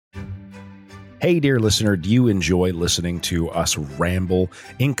Hey, dear listener, do you enjoy listening to us ramble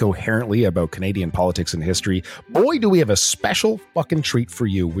incoherently about Canadian politics and history? Boy, do we have a special fucking treat for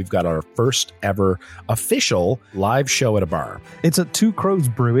you. We've got our first ever official live show at a bar. It's at Two Crows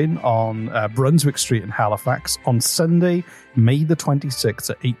Brewing on Brunswick Street in Halifax on Sunday, May the 26th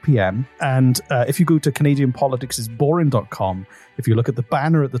at 8 p.m. And if you go to CanadianPoliticsIsBoring.com, if you look at the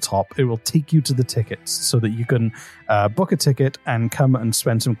banner at the top, it will take you to the tickets so that you can book a ticket and come and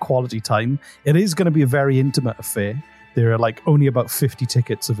spend some quality time. It is going to be a very intimate affair. There are only about 50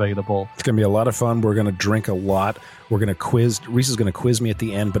 tickets available. It's going to be a lot of fun. We're going to drink a lot. We're going to quiz. Reese is going to quiz me at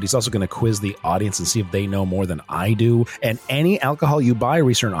the end, but he's also going to quiz the audience and see if they know more than I do. And any alcohol you buy,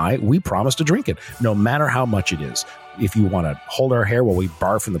 Reese and I, we promise to drink it, no matter how much it is. If you want to hold our hair while we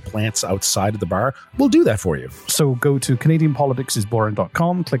barf from the plants outside of the bar, we'll do that for you. So go to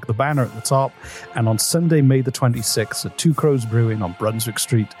CanadianPoliticsIsBoring.com, click the banner at the top, and on Sunday, May the 26th at Two Crows Brewing on Brunswick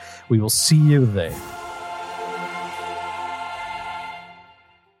Street, we will see you there.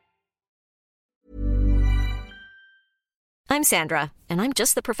 I'm Sandra, and I'm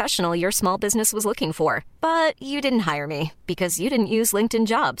just the professional your small business was looking for. But you didn't hire me because you didn't use LinkedIn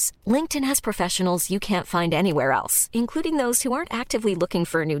Jobs. LinkedIn has professionals you can't find anywhere else, including those who aren't actively looking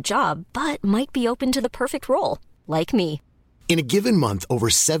for a new job, but might be open to the perfect role, like me. In a given month, over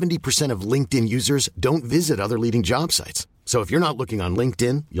 70% of LinkedIn users don't visit other leading job sites. So if you're not looking on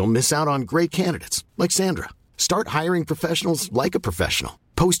LinkedIn, you'll miss out on great candidates like Sandra. Start hiring professionals like a professional.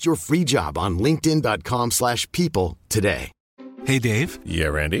 Post your free job on linkedin.com/people today. Hey, Dave. Yeah,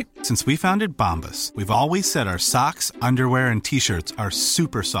 Randy. Since we founded Bombas, we've always said our socks, underwear, and T-shirts are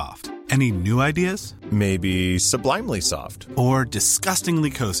super soft. Any new ideas? Maybe sublimely soft. Or disgustingly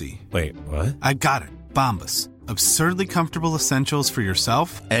cozy. Wait, what? I got it. Bombas. Absurdly comfortable essentials for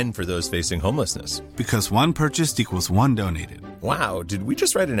yourself and for those facing homelessness. Because one purchased equals one donated. Wow, did we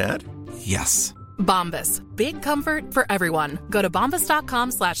just write an ad? Yes. Bombas. Big comfort for everyone. Go to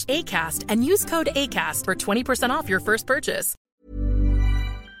bombas.com/ACAST and use code ACAST for 20% off your first purchase.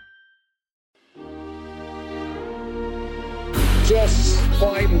 Just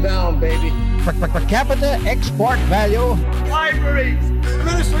quieten down, baby. Per capita export value. Libraries!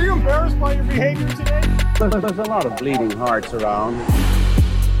 Minister, are you embarrassed by your behavior today? There's a lot of bleeding hearts around.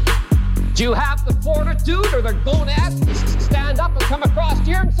 Do you have the fortitude or the gonads to stand up and come across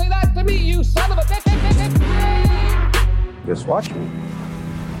here and say that to me, you son of a bitch? Just watch me.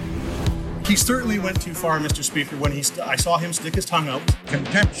 He certainly went too far, Mr. Speaker, when I saw him stick his tongue out.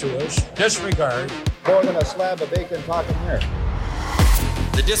 Contemptuous disregard. More than a slab of bacon talking here.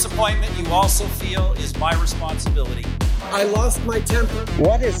 The disappointment you also feel is my responsibility. I lost my temper.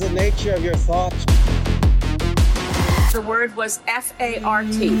 What is the nature of your thoughts? The word was FART.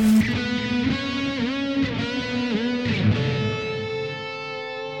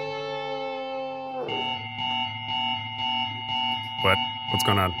 What? What's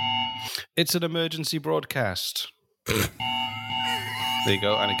going on? It's an emergency broadcast. There you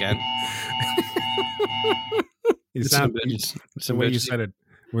go, and again. The way you said it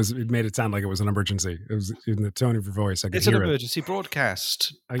made it sound like it was an emergency. It was in the tone of your voice. It's an emergency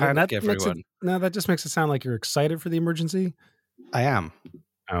broadcast. Panic, everyone. That just makes it sound like you're excited for the emergency. I am.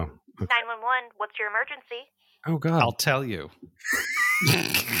 Oh. Okay. 911, what's your emergency? Oh, God. I'll tell you.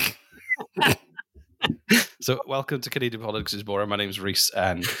 So, welcome to Canadian Politics is Boring. My name's Reese,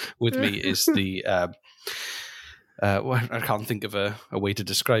 and with me is the... I can't think of a way to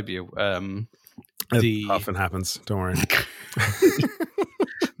describe you. It often happens. Don't worry.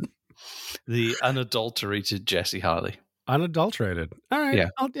 The unadulterated Jesse Harley. Unadulterated. All right. Yeah.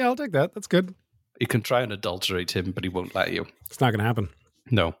 I'll take that. That's good. You can try and adulterate him, but he won't let you. It's not going to happen.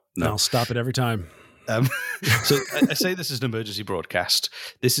 No. I'll stop it every time. So I say this is an emergency broadcast.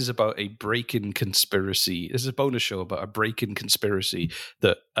 This is about a break-in conspiracy. This is a bonus show about a break-in conspiracy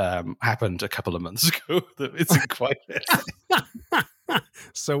that happened a couple of months ago. That isn't quite it.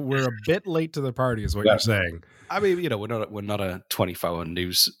 So we're a bit late to the party, is what you're saying. I mean, we're not a 24-hour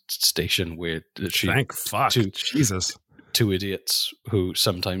news station. We're thank fuck, Jesus. Two idiots who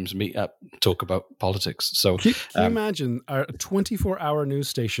sometimes meet up, talk about politics. So can you imagine a 24-hour news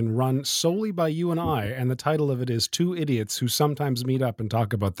station run solely by you and I, and the title of it is Two Idiots Who Sometimes Meet Up and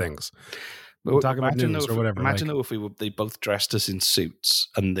Talk About Things. Talk about news or whatever. Imagine if they both dressed us in suits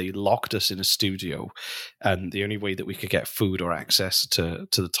and they locked us in a studio, and the only way that we could get food or access to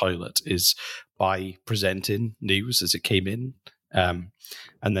the toilet is by presenting news as it came in. And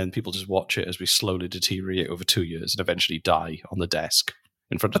then people just watch it as we slowly deteriorate over 2 years and eventually die on the desk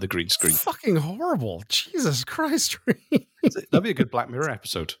in front of the green screen. Fucking horrible. Jesus Christ. That'd be a good Black Mirror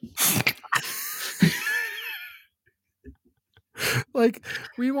episode. Like,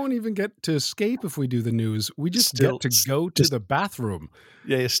 we won't even get to escape if we do the news. We just get to go to the bathroom.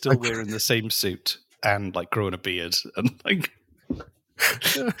 Yeah, you're still wearing the same suit and like growing a beard and like.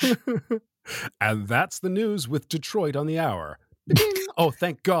 And that's the news with Detroit on the hour. Oh,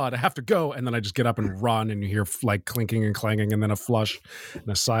 thank God, I have to go. And then I just get up and run, and you hear like clinking and clanging, and then a flush and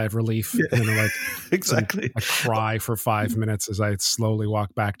a sigh of relief. Yeah. And then like exactly a cry for 5 minutes as I slowly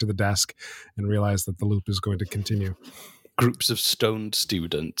walk back to the desk and realize that the loop is going to continue. Groups of stoned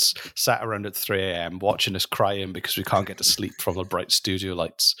students sat around at 3 a.m. watching us crying because we can't get to sleep from the bright studio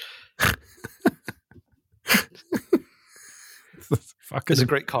lights. It's a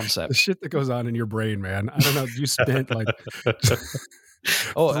great concept. The shit that goes on in your brain, man. I don't know. You spent like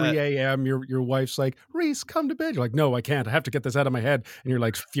 3 a.m. Your wife's like, Reese, come to bed. You're like, no, I can't. I have to get this out of my head. And you're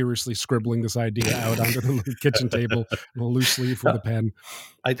like furiously scribbling this idea out onto the kitchen table on a loose leaf with a pen.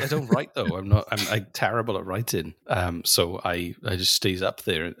 I don't write though. I'm terrible at writing. So I just stays up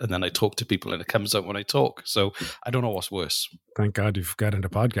there, and then I talk to people, and it comes out when I talk. So I don't know what's worse. Thank God you've got into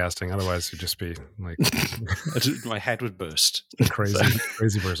podcasting. Otherwise, you'd just be like, my head would burst. Crazy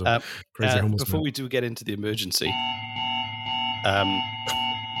person. Crazy homeless before man. we do get into the emergency,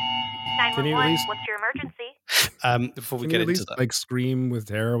 911, what's your emergency? Before we Can get you at into least, that, like scream with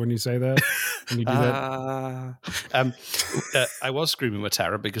terror when you say that. When you do that. I was screaming with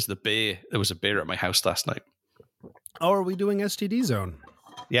terror because there was a bear at my house last night. Oh, are we doing STD zone?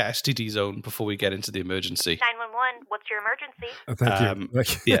 Yeah, STD zone before we get into the emergency. 911, what's your emergency?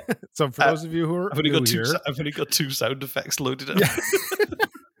 Thank you. Yeah. So for those of you who are new here, I've only got 2 sound effects loaded up. Yeah.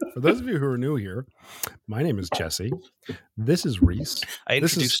 For those of you who are new here, my name is Jesse. This is Reese. I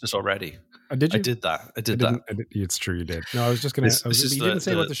introduced this already. Did you? I did that. I did that. It's true, you did. No, I was just going to. You didn't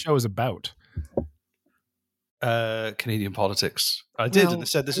say what the show is about. Canadian politics. I did, and it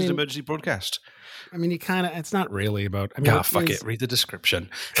said this is an emergency broadcast. I mean, it's not really about. Fuck it. Read the description.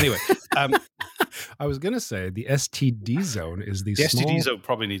 Anyway, I was going to say the STD zone is the STD zone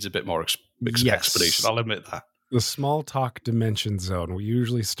probably needs a bit more explanation. I'll admit that. The small talk dimension zone. We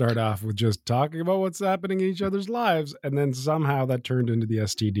usually start off with just talking about what's happening in each other's lives, and then somehow that turned into the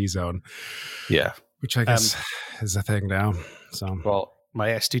STD zone. Yeah, which I guess is a thing now. So, well, my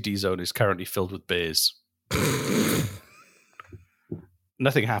STD zone is currently filled with bears.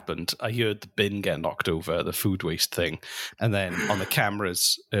 Nothing happened. I heard the bin get knocked over, the food waste thing, and then on the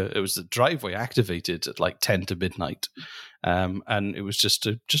cameras, it was the driveway activated at like 10 to midnight, and it was just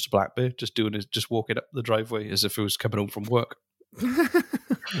a black bear just walking up the driveway as if it was coming home from work.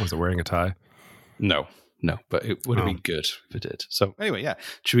 Was it wearing a tie? No, but it would have been good if it did. So anyway, yeah,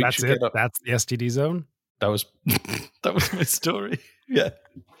 that's the STD zone. That was my story. Yeah,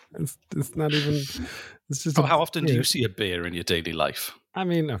 it's not even. It's just. How often do you see a bear in your daily life? I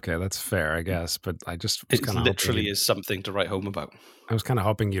mean, okay, that's fair, I guess, but I just was kind of literally is something to write home about. I was kind of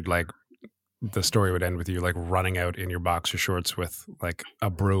hoping you'd like the story would end with you like running out in your boxer shorts with like a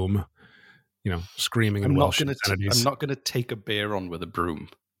broom, screaming in Welsh obscenities. I'm not going to take a bear on with a broom.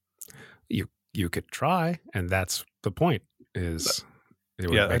 You could try, and that's the point. Is it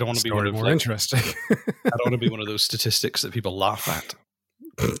would I don't want to be one of more interesting. I don't want to be one of those statistics that people laugh at.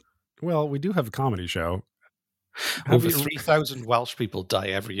 Well, we do have a comedy show. Over 3,000 Welsh people die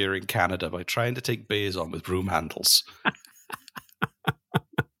every year in Canada by trying to take bears on with broom handles.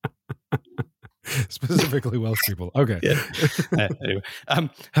 Specifically Welsh people. Okay. Yeah. Anyway,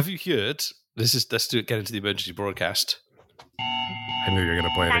 have you heard? Let's get into the emergency broadcast. I knew you were going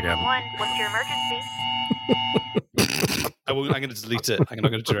to play it again. 911, what's your emergency? I'm going to delete it. I'm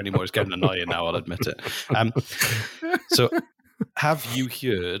not going to do it anymore. It's getting annoying now, I'll admit it. So, have you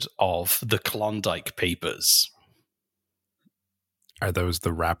heard of the Klondike Papers? Are those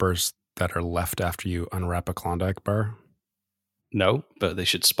the wrappers that are left after you unwrap a Klondike bar? No, but they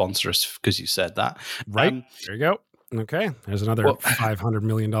should sponsor us because you said that. Right. There you go. Okay. There's another $500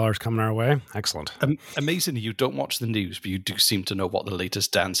 million coming our way. Excellent. Amazing. You don't watch the news, but you do seem to know what the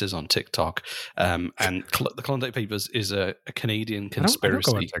latest dance is on TikTok. And the Klondike Papers is a Canadian conspiracy. I don't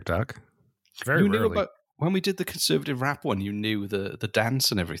go on TikTok. Very rarely. When we did the conservative rap one, you knew the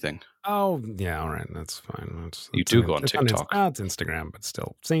dance and everything. Oh, yeah, all right. That's fine. You do go on TikTok. It's Instagram, but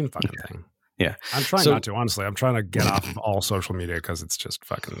still, same fucking thing. Yeah. I'm trying not to, honestly. I'm trying to get off of all social media because it's just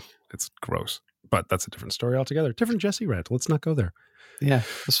it's gross. But that's a different story altogether. Different Jesse rant. Let's not go there. Yeah,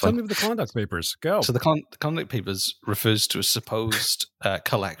 that's fine. Tell me the Klondike Papers. Go. So the Klondike Papers refers to a supposed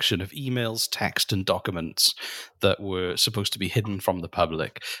collection of emails, text, and documents that were supposed to be hidden from the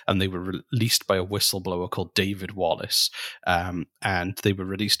public, and they were released by a whistleblower called David Wallace, and they were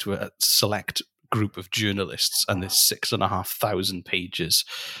released to a select group of journalists, and there's 6,500 pages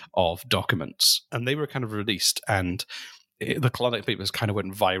of documents, and they were kind of released, and the Klondike Papers kind of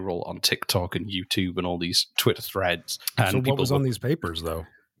went viral on TikTok and YouTube and all these Twitter threads. And so what was on these papers, though?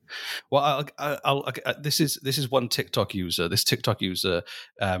 Well, this is one TikTok user. This TikTok user,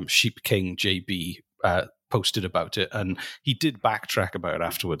 Sheep King JB, posted about it, and he did backtrack about it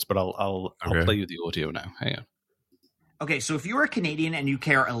afterwards. But I'll play you the audio now. Hang on. Okay, so if you're a Canadian and you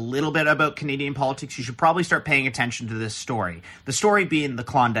care a little bit about Canadian politics, you should probably start paying attention to this story. The story being the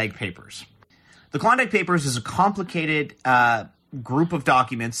Klondike Papers. The Klondike Papers is a complicated group of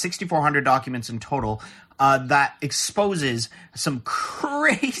documents, 6,400 documents in total, that exposes some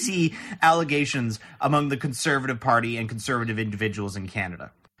crazy allegations among the Conservative Party and conservative individuals in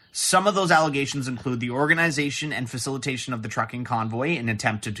Canada. Some of those allegations include the organization and facilitation of the trucking convoy in an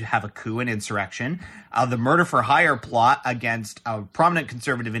attempt to have a coup and insurrection, the murder-for-hire plot against prominent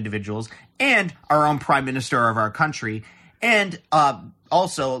conservative individuals, and our own prime minister of our country, and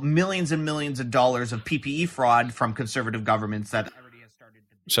also millions and millions of dollars of PPE fraud from conservative governments that already has started.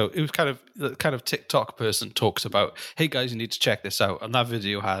 So it was the kind of TikTok person talks about, hey guys, you need to check this out. And that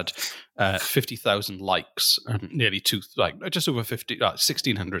video had 50,000 likes and nearly just over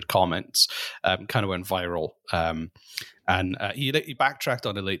 1,600 comments, kind of went viral. And he backtracked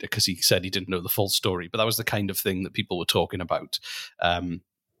on it later because he said he didn't know the full story, but that was the kind of thing that people were talking about. And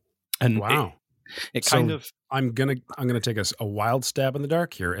wow. I'm gonna take a wild stab in the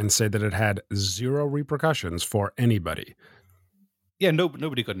dark here and say that it had zero repercussions for anybody. Yeah,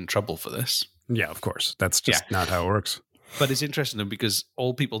 nobody got in trouble for this. Yeah, of course. That's just not how it works. But it's interesting though, because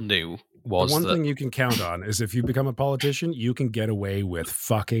all people knew was the one thing you can count on is if you become a politician, you can get away with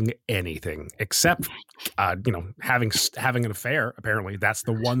fucking anything except, having an affair. Apparently, that's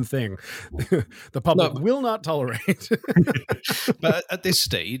the one thing the public will not tolerate. But at this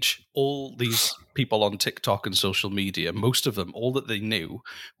stage, all these people on TikTok and social media, most of them, all that they knew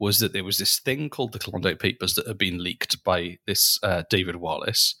was that there was this thing called the Klondike Papers that had been leaked by this David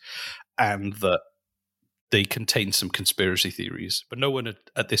Wallace, and that they contained some conspiracy theories, but no one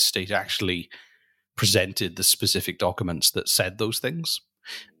at this stage actually presented the specific documents that said those things.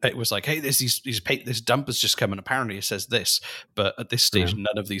 It was like, hey, this dump has just come, and apparently it says this. But at this stage,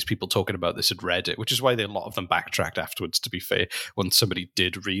 none of these people talking about this had read it, which is why a lot of them backtracked afterwards, to be fair, when somebody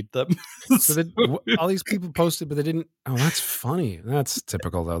did read them. So all these people posted, but they didn't. Oh, that's funny. That's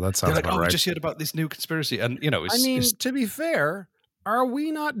typical, though. That sounds about right. I just heard about this new conspiracy. And, to be fair, are we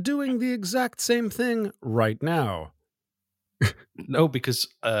not doing the exact same thing right now? No, because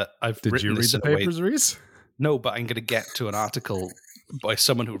I've Did written you read this the in a way- papers, Reese? No, but I'm going to get to an article by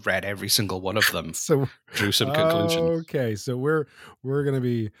someone who read every single one of them. So drew some conclusions. Okay, so we're gonna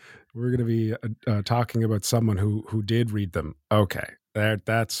be talking about someone who did read them. Okay,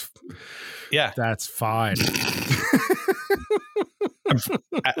 that's fine.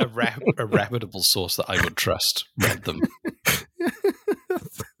 A reputable source that I would trust read them.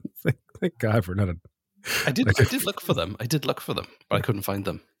 Thank God for not a. I did look for them. But I couldn't find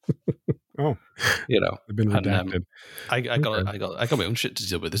them. Oh, they've been redacted. And, I got my own shit to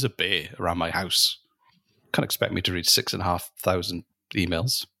deal with. There's a bear around my house. Can't expect me to read 6,500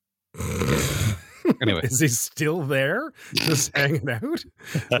 emails. Anyway, is he still there, just hanging out,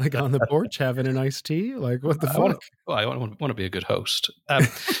 like on the porch having an iced tea? Like, what the fuck? I want to be a good host.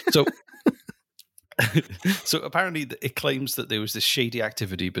 So apparently it claims that there was this shady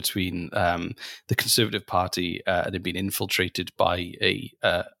activity between the Conservative Party and had been infiltrated by a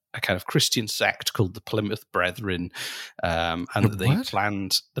kind of Christian sect called the Plymouth Brethren, and that they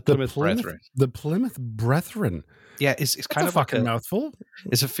planned the Plymouth Brethren. The Plymouth Brethren. Yeah, it's kind of fucking mouthful.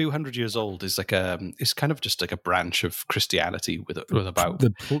 It's a few hundred years old. It's like it's kind of just like a branch of Christianity with about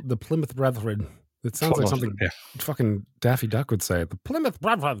the Plymouth Brethren. It sounds like something fucking Daffy Duck would say. The Plymouth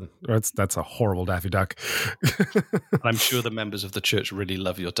Brethren. That's a horrible Daffy Duck. I'm sure the members of the church really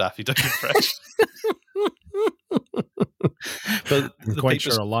love your Daffy Duck impression. But I'm quite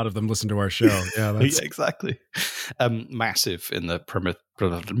sure a lot of them listen to our show. Yeah, yeah, exactly. Massive in the Plymouth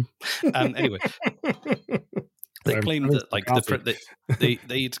Brethren. Anyway. They claimed that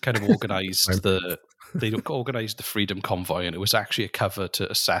they'd kind of organized they'd organized the Freedom Convoy, and it was actually a cover to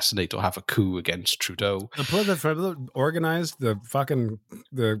assassinate or have a coup against Trudeau. The Plymouth organized the fucking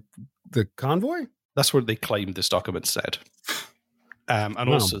the convoy. That's what they claimed this document said.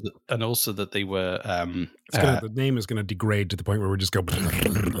 Also that they were. The name is going to degrade to the point where we just go.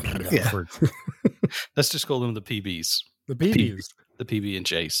 Yeah. Let's just call them the PBs. The PBs. The PB and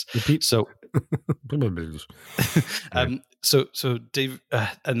Chase. So Dave,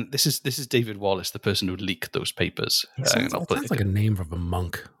 and this is David Wallace, the person who leaked those papers. It sounds like a name of a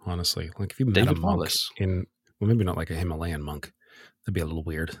monk, honestly. Like if you met David a monk Wallace. maybe not like a Himalayan monk. That'd be a little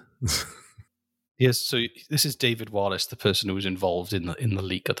weird. Yes. So this is David Wallace, the person who was involved in the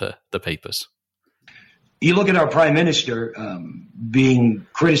leak of the papers. You look at our prime minister being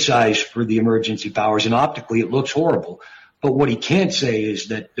criticized for the emergency powers, and optically it looks horrible. But what he can't say is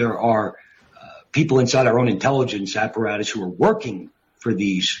that there are people inside our own intelligence apparatus who are working for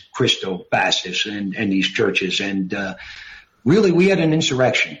these Christo-fascists and these churches. And really, we had an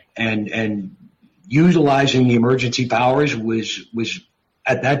insurrection, and utilizing the emergency powers was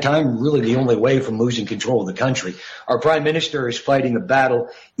at that time really the only way from losing control of the country. Our prime minister is fighting a battle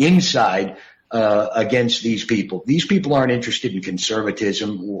inside against these people. These people aren't interested in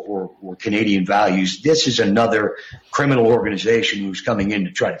conservatism or Canadian values. This is another criminal organization who's coming in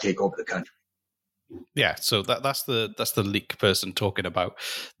to try to take over the country. Yeah, so that's the leak person talking about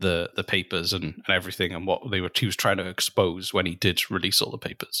the papers and everything and what he was trying to expose when he did release all the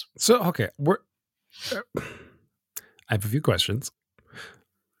papers. So okay, I have a few questions.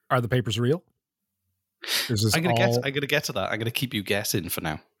 Are the papers real? I'm gonna get to that. I'm gonna keep you guessing for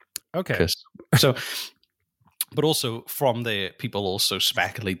now. Okay. So, but also from there, people also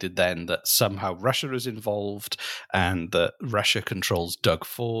speculated then that somehow Russia is involved and that Russia controls Doug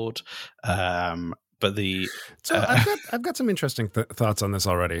Ford. But I've got some interesting thoughts on this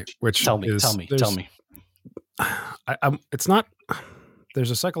already. Which tell me. It's not.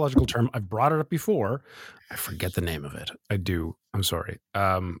 There's a psychological term. I've brought it up before. I forget the name of it. I do. I'm sorry.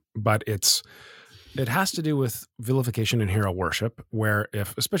 But it has to do with vilification and hero worship, where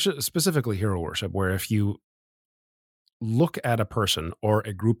specifically hero worship, where if you look at a person or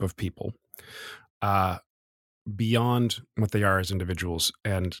a group of people beyond what they are as individuals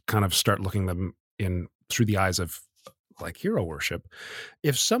and kind of start looking them in through the eyes of like hero worship,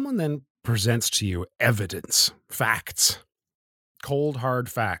 if someone then presents to you evidence, facts, cold, hard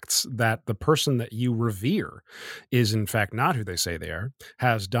facts that the person that you revere is in fact not who they say they are,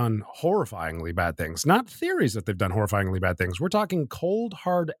 has done horrifyingly bad things, not theories that they've done horrifyingly bad things. We're talking cold,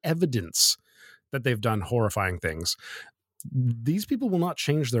 hard evidence that they've done horrifying things. These people will not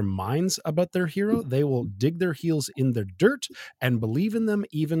change their minds about their hero. They will dig their heels in the dirt and believe in them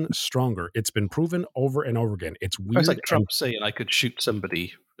even stronger. It's been proven over and over again. It's weird. It's like Trump saying I could shoot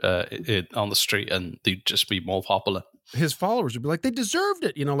somebody on the street and they'd just be more popular. His followers would be like, they deserved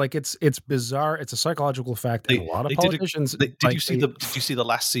it. You know, like it's bizarre. It's a psychological fact. And a lot of politicians. Did you see the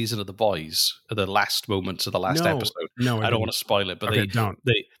last season of The Boys? The last moments of the last episode? No, I don't want to spoil it, but okay,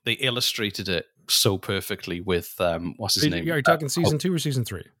 they illustrated it so perfectly with what's his name? Are you talking season 2 or season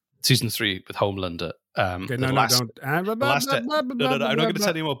 3? Season 3 with Homelander. Okay, don't. I'm not going to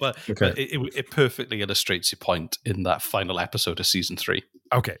tell you more, but it perfectly illustrates your point in that final episode of season 3.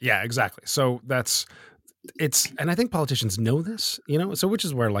 Okay, yeah, exactly. So and I think politicians know this, you know, so which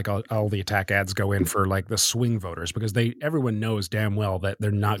is where like all the attack ads go in for like the swing voters, because everyone knows damn well that they're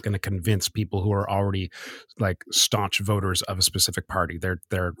not going to convince people who are already like staunch voters of a specific party. They're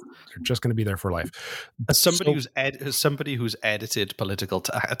just going to be there for life. As somebody who's edited political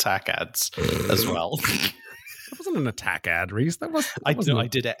attack ads as well. That wasn't an attack ad, Reese. I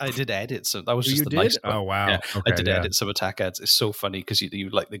did edit, so that was just the nice one. Oh wow! Yeah, okay, I did edit some attack ads. It's so funny because you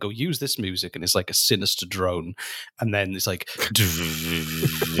like they go use this music and it's like a sinister drone, and then it's like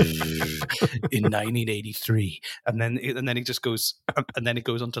in 1983, and then it just goes and then it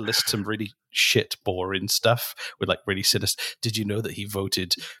goes on to list some really shit, boring stuff with like really sinister. Did you know that he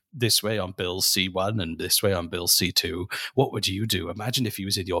voted this way on Bill C1 and this way on Bill C2? What would you do? Imagine if he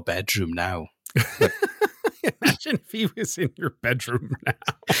was in your bedroom now. Imagine if he was in your bedroom now.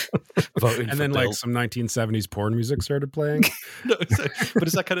 And then like some 1970s porn music started playing. No, but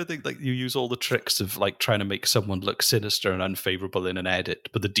it's that kind of thing. Like you use all the tricks of like trying to make someone look sinister and unfavorable in an edit,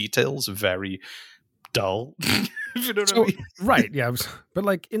 but the details are very dull. If you know what I mean. Right, yeah. But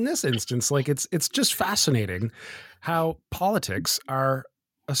like in this instance, like it's just fascinating how politics are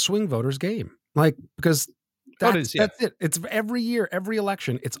a swing voters game. Like because that's it. It's every year, every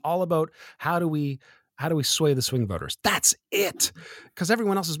election. It's all about how do we sway the swing voters? That's it. Because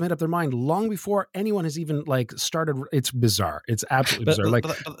everyone else has made up their mind long before anyone has even like started. It's bizarre. It's absolutely bizarre. Like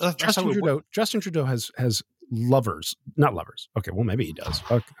Justin Trudeau has lovers, not lovers. Okay, well maybe he does.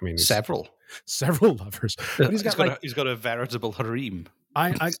 Okay, I mean several lovers. But he's got a veritable harem.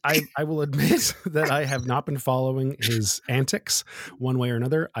 I will admit that I have not been following his antics one way or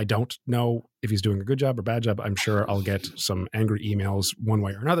another. I don't know if he's doing a good job or bad job. I'm sure I'll get some angry emails one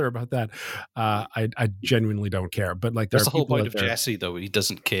way or another about that. I genuinely don't care. But like, that's the whole point of Jesse, though. He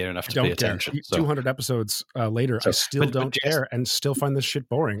doesn't care enough to pay attention. So. 200 episodes later, I still don't care and still find this shit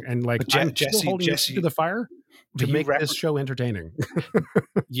boring. And like, I'm still holding Jesse to the fire to make this show entertaining.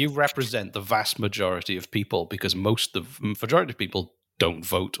 You represent the vast majority of people because majority of people don't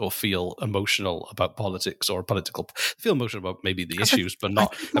vote or feel emotional about politics or feel emotional about maybe the issues, but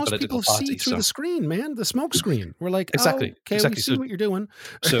not a most political people party. see through the screen, man, the smoke screen. We're like, exactly, okay, we see what you're doing,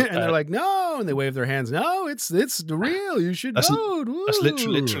 and they're like, no, and they wave their hands. No, it's real. You should vote. That's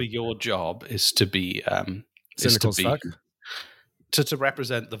literally your job is to be cynical as fuck. To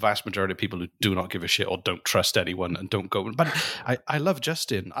represent the vast majority of people who do not give a shit or don't trust anyone and don't go. But I love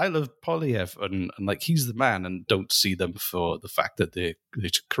Justin. I love Poilievre and like he's the man, and don't see them for the fact that they're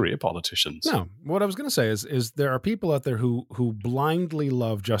career politicians. No, what I was going to say is there are people out there who blindly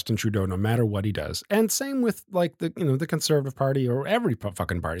love Justin Trudeau no matter what he does, and same with like the Conservative Party or every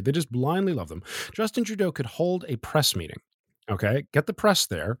fucking party. They just blindly love them. Justin Trudeau could hold a press meeting. Okay, get the press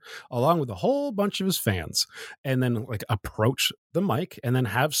there along with a whole bunch of his fans, and then like approach the mic and then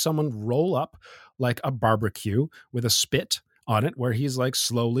have someone roll up like a barbecue with a spit on it where he's like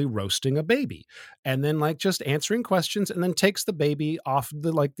slowly roasting a baby, and then like just answering questions, and then takes the baby off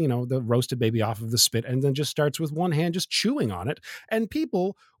the the roasted baby off of the spit, and then just starts with one hand just chewing on it, and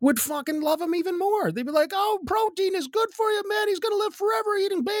people would fucking love him even more. They'd be like, oh, protein is good for you, man, he's gonna live forever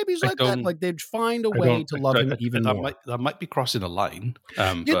eating babies like that. Like they'd find a way to love him even more. That might be crossing a line,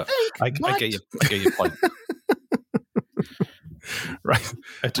 but I get your point. Right,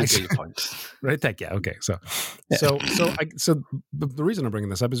 I do get your point. Right, thank you. Okay, so the reason I'm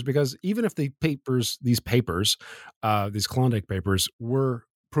bringing this up is because even if these Klondike papers were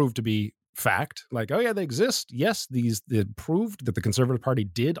proved to be fact, like, oh yeah, they exist. Yes, they proved that the Conservative Party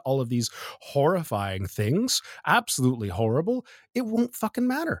did all of these horrifying things, absolutely horrible. It won't fucking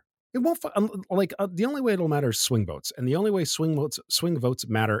matter. It won't the only way it'll matter is swing votes, and the only way swing votes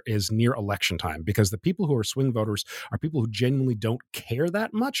matter is near election time, because the people who are swing voters are people who genuinely don't care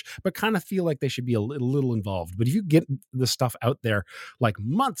that much, but kind of feel like they should be a little involved. But if you get the stuff out there like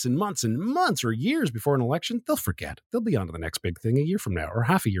months and months and months or years before an election, they'll forget. They'll be on to the next big thing a year from now or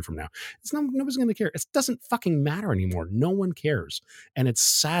half a year from now. Nobody's going to care. It doesn't fucking matter anymore. No one cares, and it's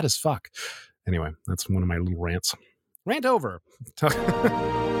sad as fuck. Anyway, that's one of my little rants. Rant over.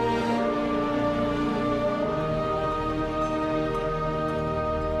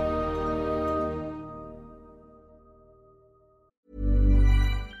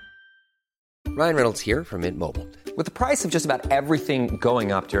 Ryan Reynolds here from Mint Mobile. With the price of just about everything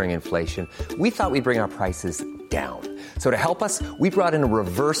going up during inflation, we thought we'd bring our prices down. So to help us, we brought in a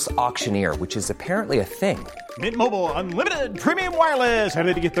reverse auctioneer, which is apparently a thing. Mint Mobile Unlimited Premium Wireless. How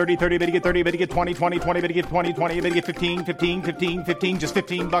to get 30, 30, bit to get 30, bit to get 20, 20, 20, bit to get 20, 20, bit to get 15, 15, 15, 15, just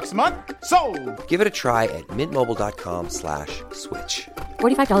 $15 a month? Sold! Give it a try at mintmobile.com/switch.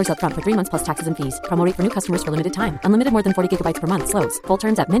 $45 up front for 3 months plus taxes and fees. Promo rate for new customers for limited time. Unlimited more than 40 gigabytes per month. Slows full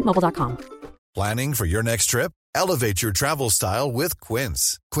terms at mintmobile.com. Planning for your next trip? Elevate your travel style with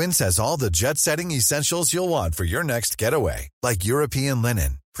Quince. Quince has all the jet-setting essentials you'll want for your next getaway, like European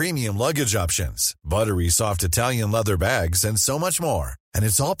linen, premium luggage options, buttery soft Italian leather bags, and so much more. And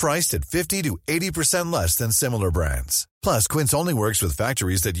it's all priced at 50 to 80% less than similar brands. Plus, Quince only works with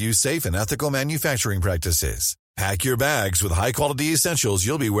factories that use safe and ethical manufacturing practices. Pack your bags with high-quality essentials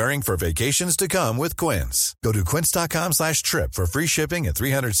you'll be wearing for vacations to come with Quince. Go to quince.com/trip for free shipping and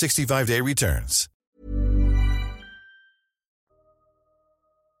 365-day returns.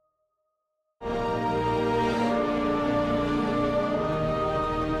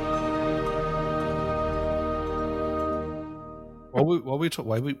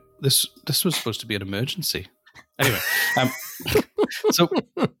 This was supposed to be an emergency. Anyway, so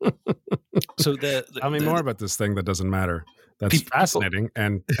tell me more about this thing that doesn't matter. That's fascinating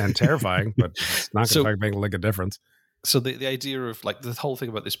and terrifying, but it's not going to make a difference. So the idea of like the whole thing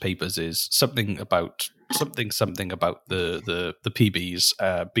about this papers is something about the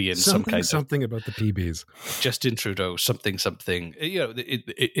PBs being something about the PBs. Justin Trudeau, something. You know,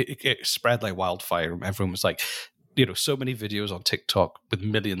 it spread like wildfire. Everyone was like, you know, so many videos on TikTok with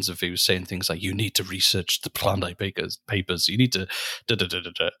millions of views saying things like, you need to research the Klondike papers, you need to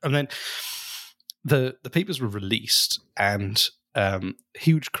and then the papers were released, and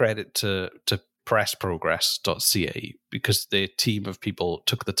huge credit to pressprogress.ca, because their team of people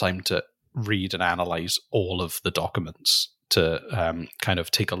took the time to read and analyze all of the documents to kind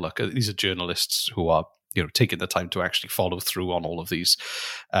of take a look at. These are journalists who are, you know, taking the time to actually follow through on all of these,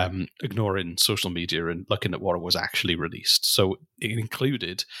 ignoring social media and looking at what was actually released. So it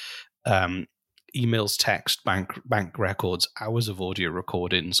included emails, text, bank records, hours of audio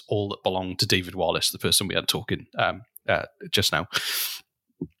recordings, all that belonged to David Wallace, the person we had talking just now.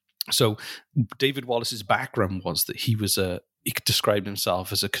 So David Wallace's background was that he described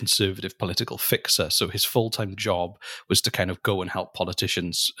himself as a conservative political fixer. So his full-time job was to kind of go and help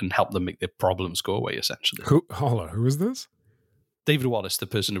politicians and help them make their problems go away, essentially. Who is this? David Wallace, the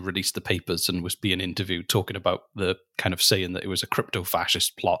person who released the papers and was being interviewed, talking about the kind of saying that it was a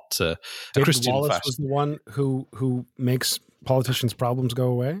crypto-fascist plot to a Christian Wallace fascist. was the one who makes politicians' problems go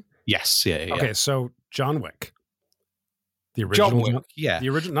away? Yes, yeah. Okay, so John Wick. The original John Wick, yeah. The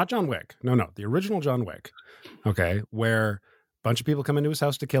original, not John Wick. No, the original John Wick. Okay, where a bunch of people come into his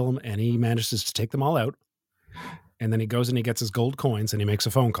house to kill him, and he manages to take them all out. And then he goes and he gets his gold coins, and he makes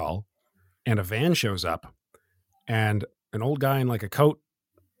a phone call, and a van shows up, and an old guy in like a coat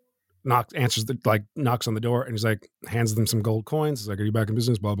knocks on the door, and he's like, hands them some gold coins. He's like, "Are you back in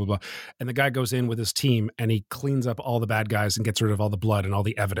business?" Blah, blah, blah. And the guy goes in with his team, and he cleans up all the bad guys and gets rid of all the blood and all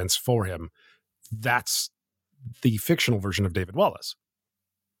the evidence for him. That's the fictional version of David Wallace.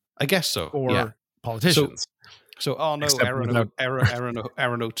 I guess so. Or politicians. So oh no,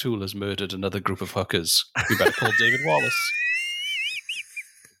 Aaron O'Toole has murdered another group of hookers. We better call David Wallace.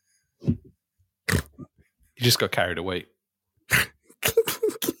 He just got carried away.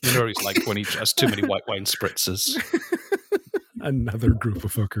 You know what he's like when he has too many white wine spritzers. Another group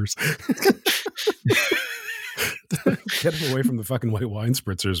of hookers. Get him away from the fucking white wine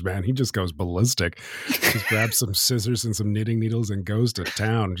spritzers, man. He just goes ballistic. Just grabs some scissors and some knitting needles and goes to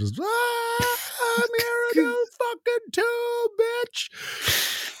town. Just, I'm Aaron O'Toole, bitch.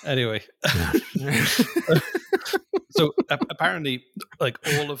 Anyway. So apparently, like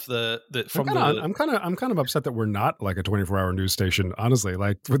all of the from I'm kind of upset that we're not like a 24-hour news station. Honestly,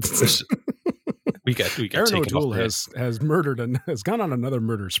 like we get Aaron taken O'Toole off has murdered and has gone on another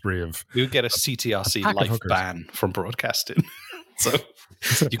murder spree of. We would get a CTRC life ban from broadcasting. So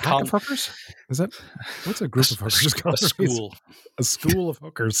is it a pack of hookers? Is that what's a group of hookers called? A school of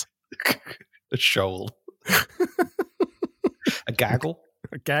hookers. A shoal. A gaggle.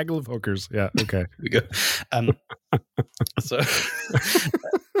 A gaggle of hookers. Yeah. Okay. We go. So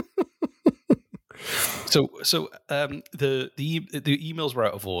the emails were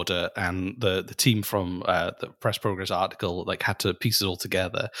out of order, and the team from the Press Progress article like had to piece it all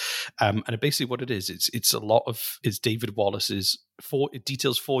together. And basically, what it is, it's David Wallace's. It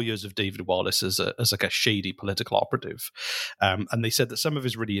details 4 years of David Wallace as like a shady political operative, and they said that some of it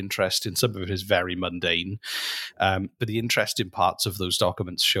is really interesting, some of it is very mundane, but the interesting parts of those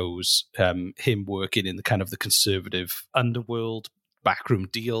documents shows him working in the kind of the conservative underworld, backroom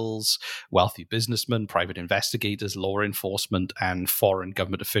deals, wealthy businessmen, private investigators, law enforcement, and foreign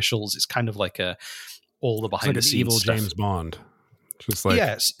government officials. It's kind of like all the behind the scenes evil stuff. James Bond. Just like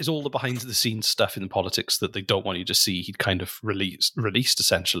yes, it's all the behind the scenes stuff in politics that they don't want you to see. He'd kind of released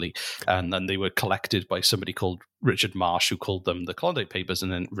essentially, and then they were collected by somebody called Richard Marsh, who called them the Klondike Papers,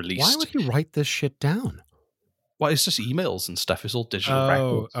 and then released. Why would he write this shit down? Well, it's just emails and stuff. It's all digital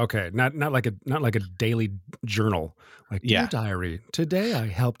records. Okay. Not like a daily journal. Like, dear diary, today I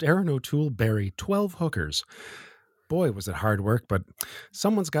helped Aaron O'Toole bury 12 hookers. Boy, was it hard work, but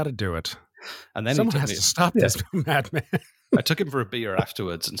someone's got to do it. And then someone has to stop this madman. I took him for a beer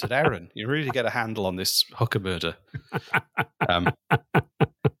afterwards and said, "Aaron, you really get a handle on this hooker murder." And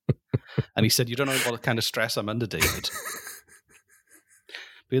he said, "You don't know what kind of stress I'm under, David."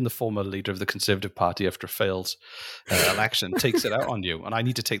 Being the former leader of the Conservative Party after a failed election takes it out on you, and I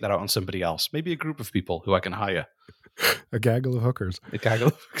need to take that out on somebody else. Maybe a group of people who I can hire. A gaggle of hookers. A gaggle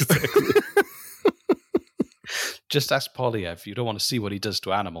of hookers. Just ask Polyev. You don't want to see what he does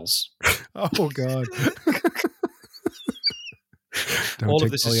to animals. Oh, God. All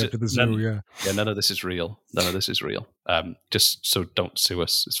of this is to the zoo, none of this is real. None of this is real. Just so don't sue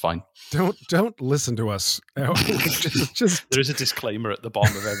us. It's fine. Don't listen to us. just there is a disclaimer at the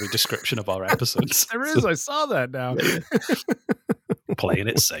bottom of every description of our episodes. There is. I saw that now. Playing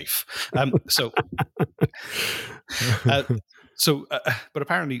it safe. But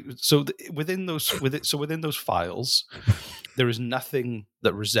apparently, within those files, there is nothing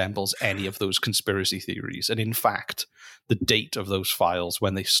that resembles any of those conspiracy theories. And in fact, the date of those files,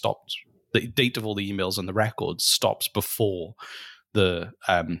 when they stopped, the date of all the emails and the records stops before the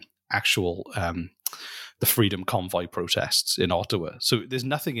actual the Freedom Convoy protests in Ottawa. So there's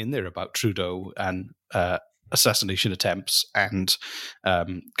nothing in there about Trudeau and assassination attempts and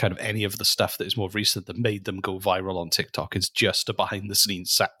kind of any of the stuff that is more recent that made them go viral on TikTok. Is just a behind the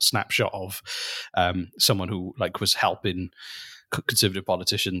scenes snapshot of someone who like was helping conservative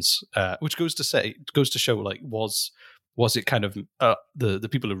politicians, which goes to show like was it kind of the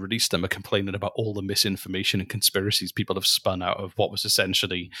people who released them are complaining about all the misinformation and conspiracies people have spun out of what was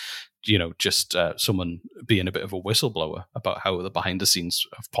essentially, just someone being a bit of a whistleblower about how the behind the scenes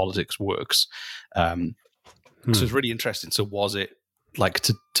of politics works. So it's really interesting. So was it like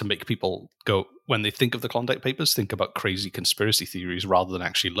to make people go, when they think of the Klondike Papers, think about crazy conspiracy theories rather than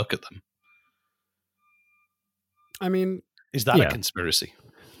actually look at them? I mean, Is that a conspiracy?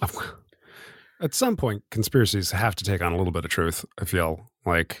 At some point, conspiracies have to take on a little bit of truth. I feel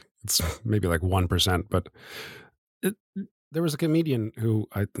like it's maybe like 1%, but there was a comedian who,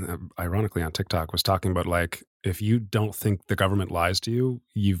 ironically on TikTok, was talking about like, if you don't think the government lies to you,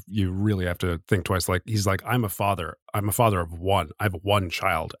 you really have to think twice. Like, he's like, I'm a father of one. I have one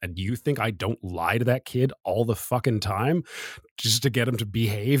child, and you think I don't lie to that kid all the fucking time just to get him to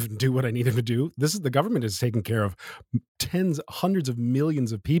behave and do what I need him to do? The government is taking care of hundreds of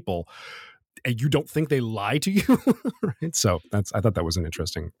millions of people, and you don't think they lie to you? Right? So I thought that was an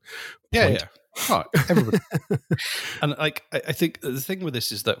interesting point. Yeah. Oh, everybody. And like, I think the thing with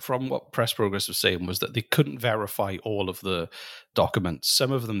this is that from what Press Progress was saying was that they couldn't verify all of the documents.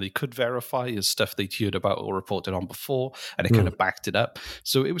 Some of them they could verify as stuff they'd heard about or reported on before, and it kind of backed it up.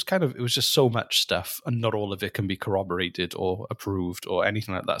 So it was just so much stuff, and not all of it can be corroborated or approved or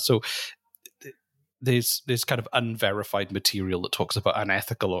anything like that. So there's kind of unverified material that talks about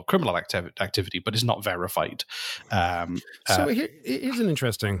unethical or criminal activity, but is not verified. So here's an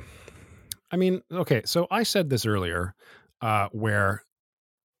interesting... I mean, okay, so I said this earlier, for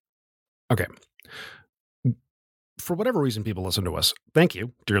whatever reason people listen to us. Thank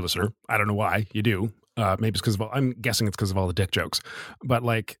you, dear listener. I don't know why you do. Maybe it's because I'm guessing it's because of all the dick jokes. But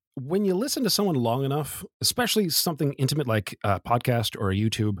like, when you listen to someone long enough, especially something intimate like a podcast or a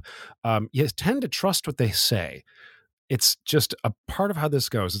YouTube, you tend to trust what they say. It's just a part of how this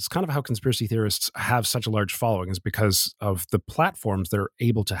goes. It's kind of how conspiracy theorists have such a large following, is because of the platforms they're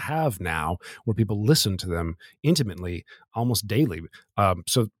able to have now where people listen to them intimately almost daily.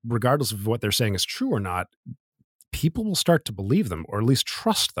 So regardless of what they're saying is true or not, people will start to believe them, or at least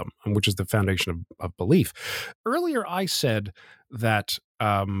trust them, which is the foundation of belief. Earlier, I said that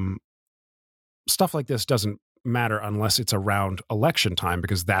stuff like this doesn't matter unless it's around election time,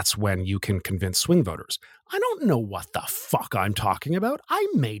 because that's when you can convince swing voters. I don't know what the fuck I'm talking about. I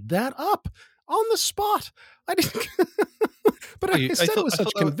made that up on the spot. I didn't. But I said it with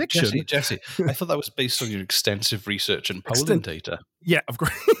such conviction. Jesse, I thought that was based on your extensive research and polling data. Yeah, of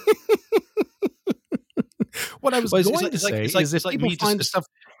course. What I was going to say is if people find stuff,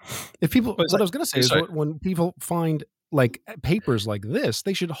 what I was going to say is when people find like papers like this,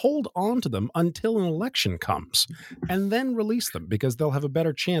 they should hold on to them until an election comes and then release them, because they'll have a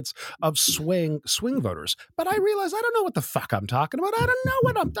better chance of swaying swing voters. But I realize I don't know what the fuck I'm talking about. I don't know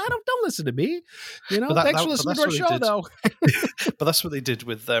what don't listen to me. You know, thanks for listening to our show, though. But that's what they did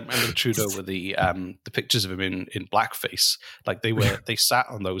with Andrew Trudeau with the pictures of him in blackface. Like they sat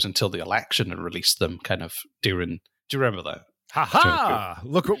on those until the election and released them kind of during. Do you remember that? Ha ha!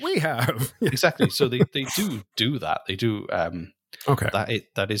 Look what we have. Exactly. So they do that. They do. Okay.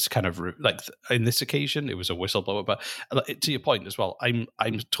 That is kind of like in this occasion it was a whistleblower, but to your point as well, I'm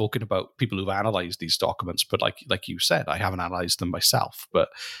talking about people who've analyzed these documents, but like you said, I haven't analyzed them myself. But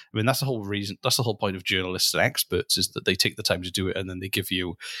I mean, that's the whole reason. That's the whole point of journalists and experts, is that they take the time to do it and then they give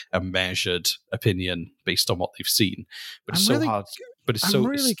you a measured opinion based on what they've seen. But it's so hard. But it's so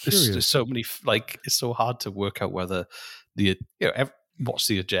curious. There's so many it's so hard to work out whether what's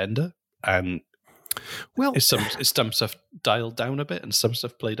the agenda, and is some stuff dialed down a bit and some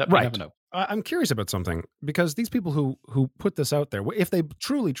stuff played up. Right. You never know. I'm curious about something, because these people who put this out there, if they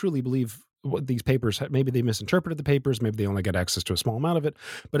truly believe what these papers, maybe they misinterpreted the papers, maybe they only get access to a small amount of it,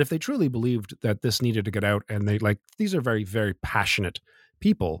 but if they truly believed that this needed to get out, and these are very, very passionate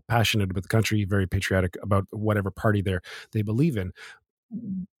people, passionate about the country, very patriotic about whatever party they believe in.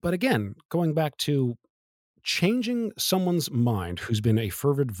 But again, going back to changing someone's mind who's been a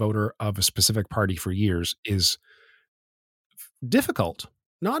fervent voter of a specific party for years is difficult.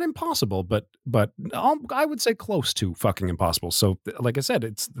 Not impossible, but I would say close to fucking impossible. So, like I said,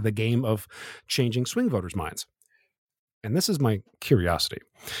 it's the game of changing swing voters' minds. And this is my curiosity.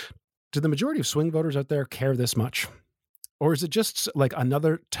 Do the majority of swing voters out there care this much? Or is it just like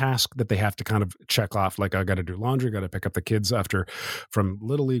another task that they have to kind of check off? Like, I got to do laundry, got to pick up the kids from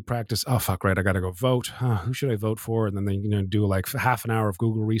Little League practice. Oh, fuck, right, I got to go vote. Who should I vote for? And then they do like half an hour of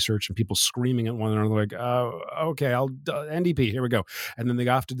Google research and people screaming at one another like, okay, I'll NDP, here we go. And then they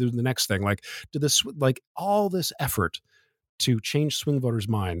have to do the next thing. Like, all this effort to change swing voters'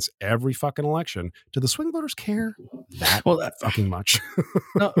 minds every fucking election. Do the swing voters care that fucking much?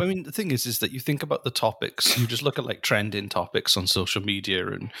 No, I mean, the thing is that you think about the topics, you just look at like trending topics on social media,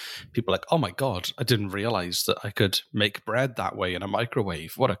 and people are like, oh my God, I didn't realize that I could make bread that way in a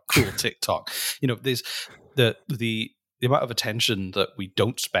microwave. What a cool TikTok. There's the amount of attention that we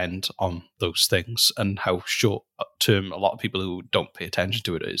don't spend on those things, and how short term a lot of people who don't pay attention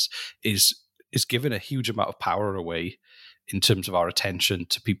to it is giving a huge amount of power away in terms of our attention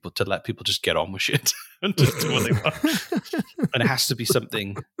to people, to let people just get on with shit and just do what they want. And it has to be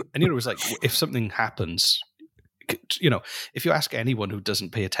something. And it was like, if something happens, if you ask anyone who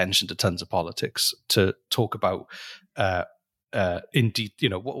doesn't pay attention to tons of politics to talk about, indeed,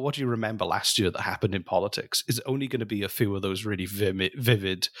 what do you remember last year that happened in politics? Is only going to be a few of those really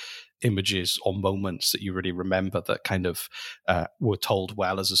vivid images or moments that you really remember that kind of were told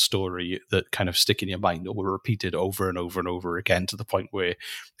well as a story that kind of stick in your mind or were repeated over and over and over again to the point where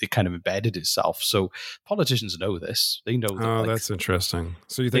it kind of embedded itself. So politicians know this. They know that. Oh, that's interesting.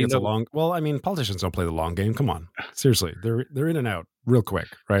 So you think it's a long... Well, I mean, politicians don't play the long game. Come on. Seriously. They're in and out real quick,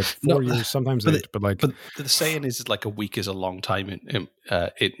 right? 4 years, sometimes 8, but the saying is like a week is a long time in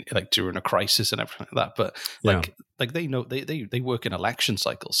like during a crisis and everything like that. But like they know they work in election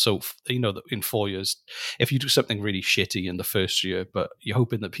cycles, so they know that in 4 years, if you do something really shitty in the first year, but you're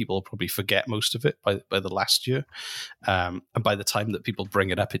hoping that people will probably forget most of it by the last year, and by the time that people bring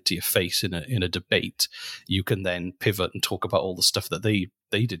it up into your face in a debate, you can then pivot and talk about all the stuff that they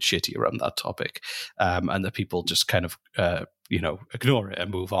did shitty around that topic, and that people just kind of ignore it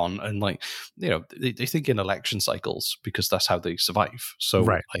and move on. And they think in election cycles because that's how they survive. So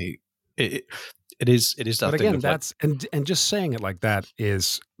right. It is that but thing. Again, of that's and just saying it like that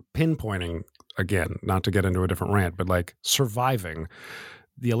is pinpointing, again, not to get into a different rant, but like surviving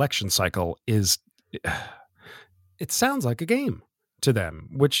the election cycle is, it sounds like a game to them,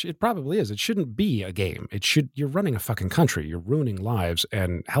 which it probably is. It shouldn't be a game. You're running a fucking country. You're ruining lives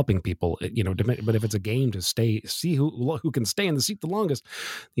and helping people, but if it's a game to see who can stay in the seat the longest,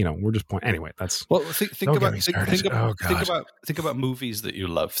 we're just anyway, that's... Well, think about movies that you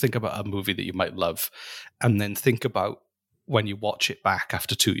love. Think about a movie that you might love, and then think about when you watch it back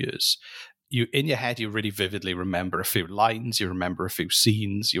after 2 years. You, in your head, you really vividly remember a few lines, you remember a few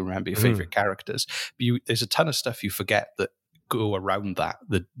scenes, you remember your favorite characters, but there's a ton of stuff you forget that go around that,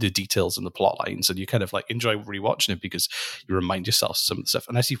 the details and the plot lines, and you kind of like enjoy rewatching it because you remind yourself of some of the stuff.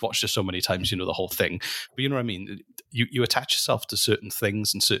 Unless you've watched it so many times, you know the whole thing. But you know what I mean? You attach yourself to certain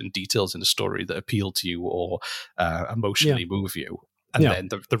things and certain details in a story that appeal to you or emotionally move you. And then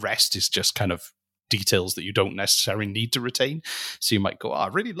the rest is just kind of details that you don't necessarily need to retain. So you might go, I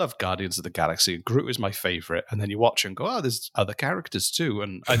really love Guardians of the Galaxy, and Groot is my favorite. And then you watch and go, there's other characters too.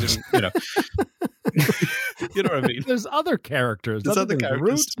 And I didn't, you know what I mean? There's other characters. There's other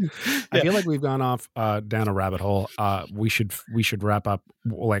characters. I feel like we've gone off down a rabbit hole. We should wrap up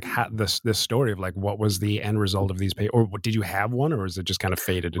like this story of like what was the end result of these or did you have one, or is it just kind of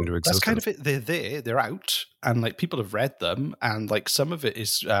faded into existence? That's kind of it. They're there. They're out, and like people have read them, and like some of it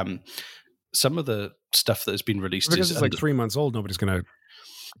is some of the stuff that has been released because it's like 3 months old. Nobody's going to.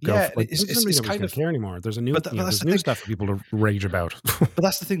 It's kind of care anymore. There's a new, there's new stuff for people to rage about. But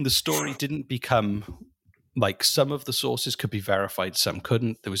that's the thing. The story didn't become like, some of the sources could be verified, some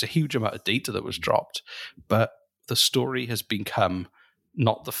couldn't. There was a huge amount of data that was dropped, but the story has become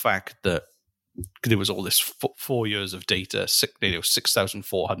not the fact that there was all this 4 years of data,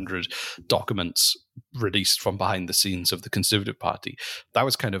 6,400 documents released from behind the scenes of the Conservative Party. That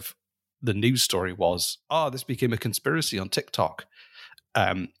was kind of the news story was, this became a conspiracy on TikTok.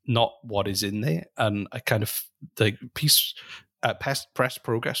 Not what is in there. And I kind of, the piece, Press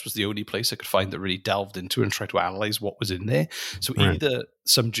Progress was the only place I could find that really delved into and tried to analyze what was in there. So either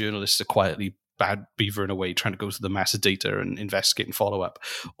some journalists are quietly beavering away trying to go to the massive data and investigate and follow up,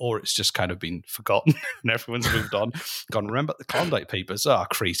 or it's just kind of been forgotten and everyone's moved on, gone, remember the Klondike Papers are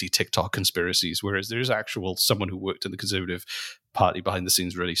crazy TikTok conspiracies, whereas there is actual someone who worked in the Conservative Party behind the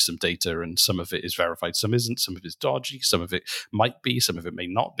scenes released some data, and some of it is verified, some isn't, some of it is dodgy, some of it might be, some of it may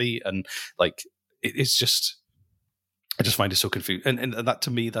not be, and like it's just, I just find it so confusing, and that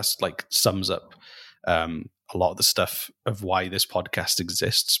to me, that's like sums up a lot of the stuff of why this podcast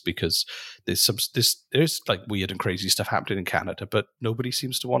exists, because there's like weird and crazy stuff happening in Canada, but nobody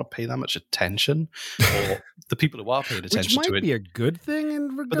seems to want to pay that much attention, or the people who are paying attention to it, which might be a good thing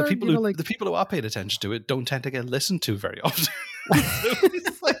in regard, but the people who are paying attention to it don't tend to get listened to very often. So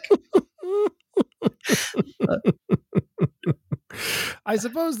it's like, I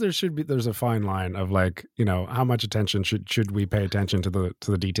suppose there's a fine line of like, how much attention should we pay attention to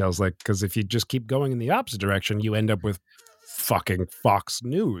the details, like, because if you just keep going in the opposite direction, you end up with fucking Fox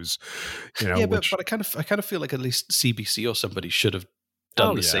News, but I kind of feel like at least CBC or somebody should have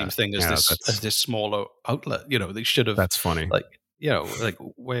done the same thing as this smaller outlet. They should have. That's funny. Like,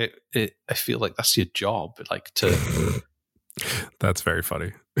 where I feel like that's your job, like to. That's very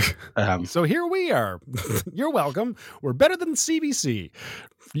funny. So here we are. You're welcome. We're better than CBC.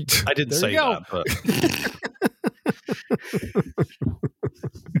 I didn't say that,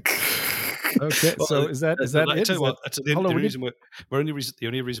 but Okay, so is that it? The only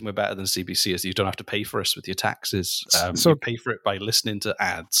reason we're better than CBC is that you don't have to pay for us with your taxes. You pay for it by listening to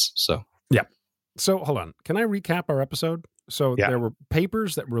ads. So yeah. So hold on. Can I recap our episode? So there were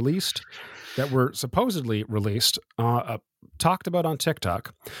papers that were supposedly released, talked about on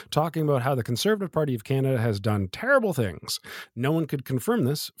TikTok, talking about how the Conservative Party of Canada has done terrible things. No one could confirm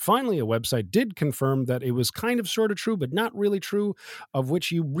this. Finally, a website did confirm that it was kind of sort of true, but not really true, of which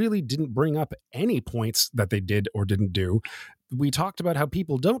you really didn't bring up any points that they did or didn't do. We talked about how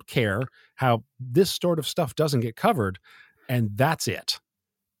people don't care, how this sort of stuff doesn't get covered, and that's it.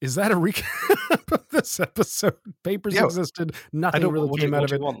 Is that a recap of this episode? Papers existed. Nothing really came out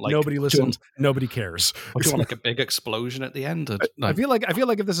of it. Nobody listened. Nobody cares. What do you want, like a big explosion at the end? I feel like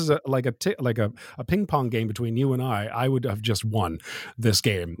if this is a ping pong game between you and I would have just won this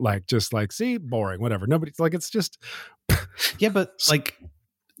game. See, boring, whatever. Nobody's like, it's just. Yeah, but like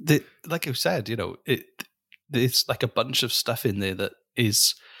you said, it's like a bunch of stuff in there that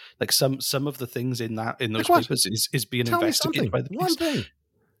is like some of the things in those papers is being investigated by the police. One thing.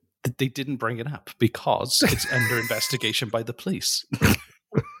 They didn't bring it up because it's under investigation by the police.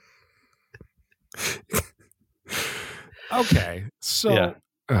 Okay, so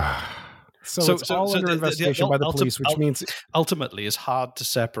it's all under investigation by the police, which means ultimately it's hard to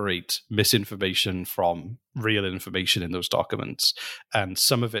separate misinformation from real information in those documents. And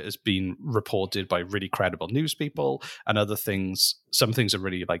some of it has been reported by really credible news people, and some things are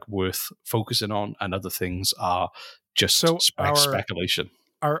really like worth focusing on, and other things are just speculation.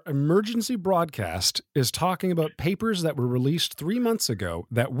 Our emergency broadcast is talking about papers that were released 3 months ago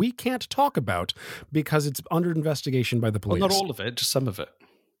that we can't talk about because it's under investigation by the police. Well, not all of it, just some of it.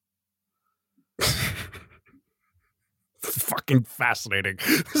 Fucking fascinating.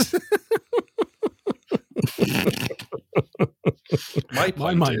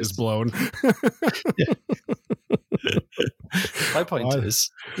 My mind is blown. My point is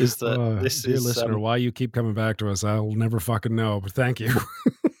that this dear is listener, why you keep coming back to us, I'll never fucking know. But thank you.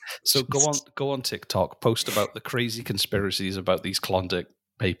 So go on TikTok, post about the crazy conspiracies about these Klondike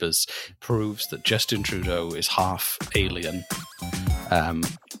papers. Proves that Justin Trudeau is half alien,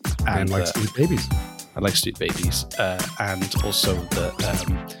 and likes to eat babies. And likes to eat babies, and also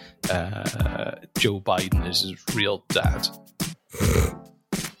that Joe Biden is his real dad,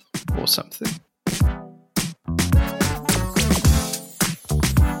 or something.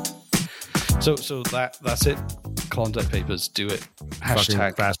 So that's it. Klondike papers, do it.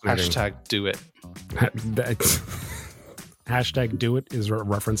 Hashtag do it. Hashtag do it is a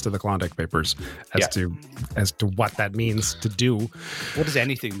reference to the Klondike papers as to what that means to do. What does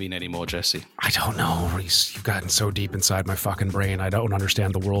anything mean anymore, Jesse? I don't know, Reese. You've gotten so deep inside my fucking brain. I don't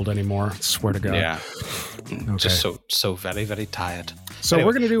understand the world anymore. I swear to God. Yeah. Okay. Just so very, very tired. So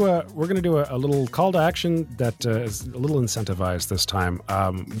anyway. we're gonna do a little call to action that is a little incentivized this time.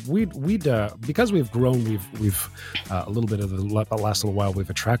 We'd because we've grown, we've a little bit of the last little while, we've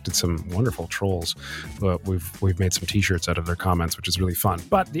attracted some wonderful trolls. We've made some T-shirts out of their comments, which is really fun.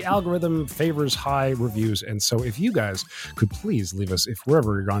 But the algorithm favors high reviews, and so if you guys could please leave us, if you're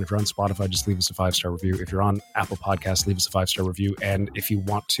on Spotify, just leave us a 5-star review. If you're on Apple Podcasts, leave us a 5-star review. And if you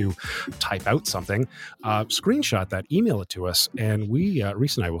want to type out something, screenshot that, email it to us, and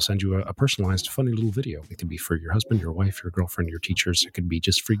Reese and I will send you a personalized, funny little video. It can be for your husband, your wife, your girlfriend, your teachers. It could be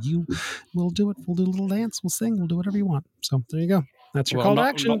just for you. We'll do it. We'll do a little dance. We'll sing. We'll do whatever you want. So there you go. That's your call to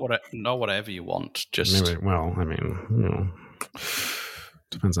action. Not whatever you want. Just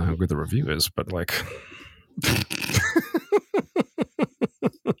depends on how good the review is, but like.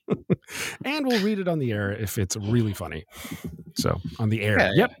 And we'll read it on the air if it's really funny. So on the air.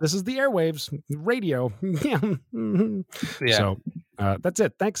 Yeah. Yep. This is the airwaves radio. Yeah. So that's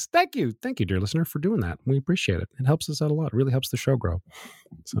it. Thanks. Thank you, dear listener, for doing that. We appreciate it. It helps us out a lot. It really helps the show grow.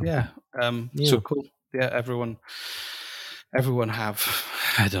 So, yeah. So cool. Yeah. Everyone have,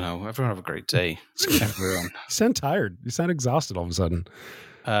 everyone have a great day. Everyone. You sound tired. You sound exhausted all of a sudden.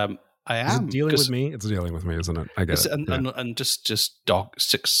 I am. Dealing with me? It's dealing with me, isn't it? I get it. And just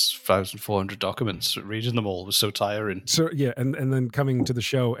 6,400 documents, reading them all was so tiring. So, yeah, and then coming to the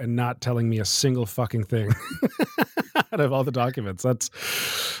show and not telling me a single fucking thing out of all the documents. That's,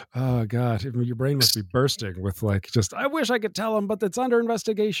 oh, God. Your brain must be bursting with I wish I could tell them, but it's under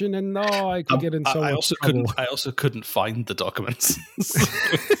investigation and I could get in so much trouble. I also couldn't find the documents.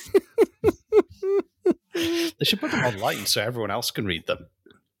 They should put them online so everyone else can read them.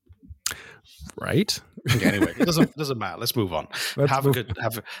 Right. Okay, anyway, it doesn't matter. Let's move on. Have a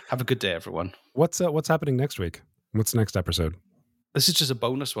good day, everyone. What's happening next week? What's the next episode? This is just a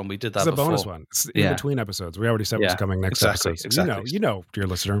bonus one. We did that It's a before. bonus one. It's in between episodes. We already said what's coming next episode. So you know, dear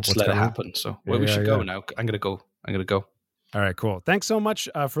listener, just what's let it coming. happen. So we should go now. I'm gonna go. All right, cool. Thanks so much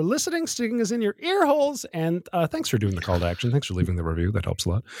for listening, sticking us in your ear holes, and thanks for doing the call to action. Thanks for leaving the review. That helps a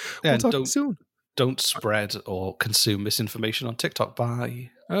lot. We'll talk soon. Don't spread or consume misinformation on TikTok.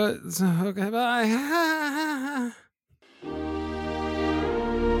 Bye. Okay, bye.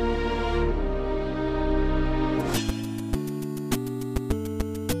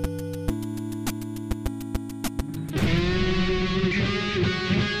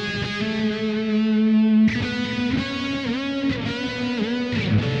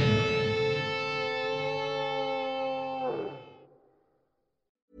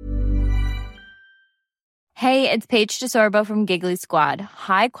 Hey, it's Paige DeSorbo from Giggly Squad.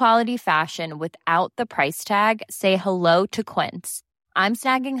 High quality fashion without the price tag. Say hello to Quince. I'm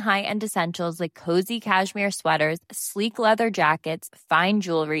snagging high-end essentials like cozy cashmere sweaters, sleek leather jackets, fine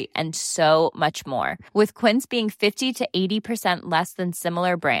jewelry, and so much more. With Quince being 50 to 80% less than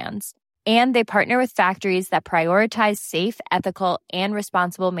similar brands. And they partner with factories that prioritize safe, ethical, and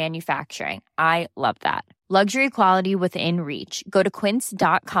responsible manufacturing. I love that. Luxury quality within reach. Go to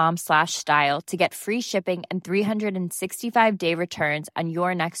quince.com/style to get free shipping and 365-day returns on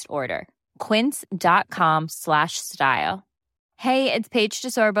your next order. Quince.com/style. Hey, it's Paige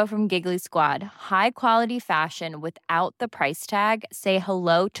DeSorbo from Giggly Squad. High quality fashion without the price tag. Say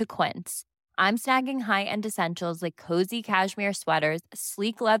hello to Quince. I'm snagging high-end essentials like cozy cashmere sweaters,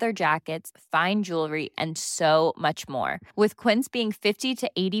 sleek leather jackets, fine jewelry, and so much more. With Quince being 50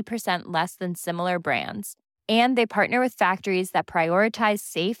 to 80% less than similar brands. And they partner with factories that prioritize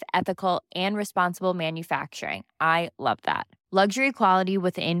safe, ethical, and responsible manufacturing. I love that. Luxury quality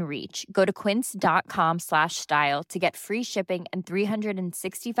within reach. Go to quince.com/style to get free shipping and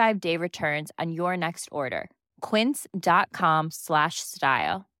 365-day returns on your next order.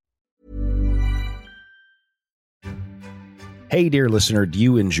 Quince.com/style. Hey, dear listener, do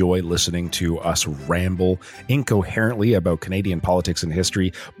you enjoy listening to us ramble incoherently about Canadian politics and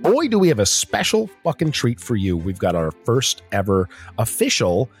history? Boy, do we have a special fucking treat for you. We've got our first ever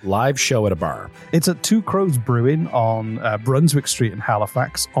official live show at a bar. It's at Two Crows Brewing on Brunswick Street in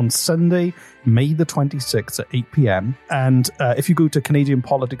Halifax on Sunday, May the 26th at 8 p.m. And if you go to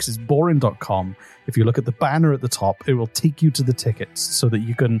CanadianPoliticsIsBoring.com, if you look at the banner at the top, it will take you to the tickets so that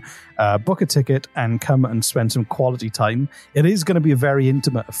you can book a ticket and come and spend some quality time. It is going to be a very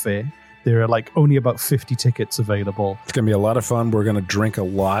intimate affair. There are only about 50 tickets available. It's going to be a lot of fun. We're going to drink a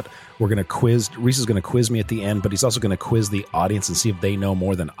lot. We're going to quiz. Reese is going to quiz me at the end, but he's also going to quiz the audience and see if they know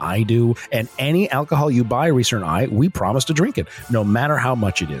more than I do. And any alcohol you buy, Reese and I, we promise to drink it, no matter how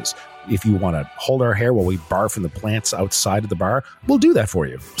much it is. If you want to hold our hair while we barf from the plants outside of the bar, we'll do that for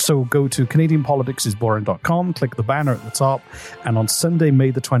you. So go to CanadianPoliticsIsBoring.com, click the banner at the top, and on Sunday, May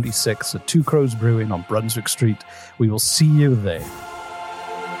the 26th at Two Crows Brewing on Brunswick Street, we will see you there.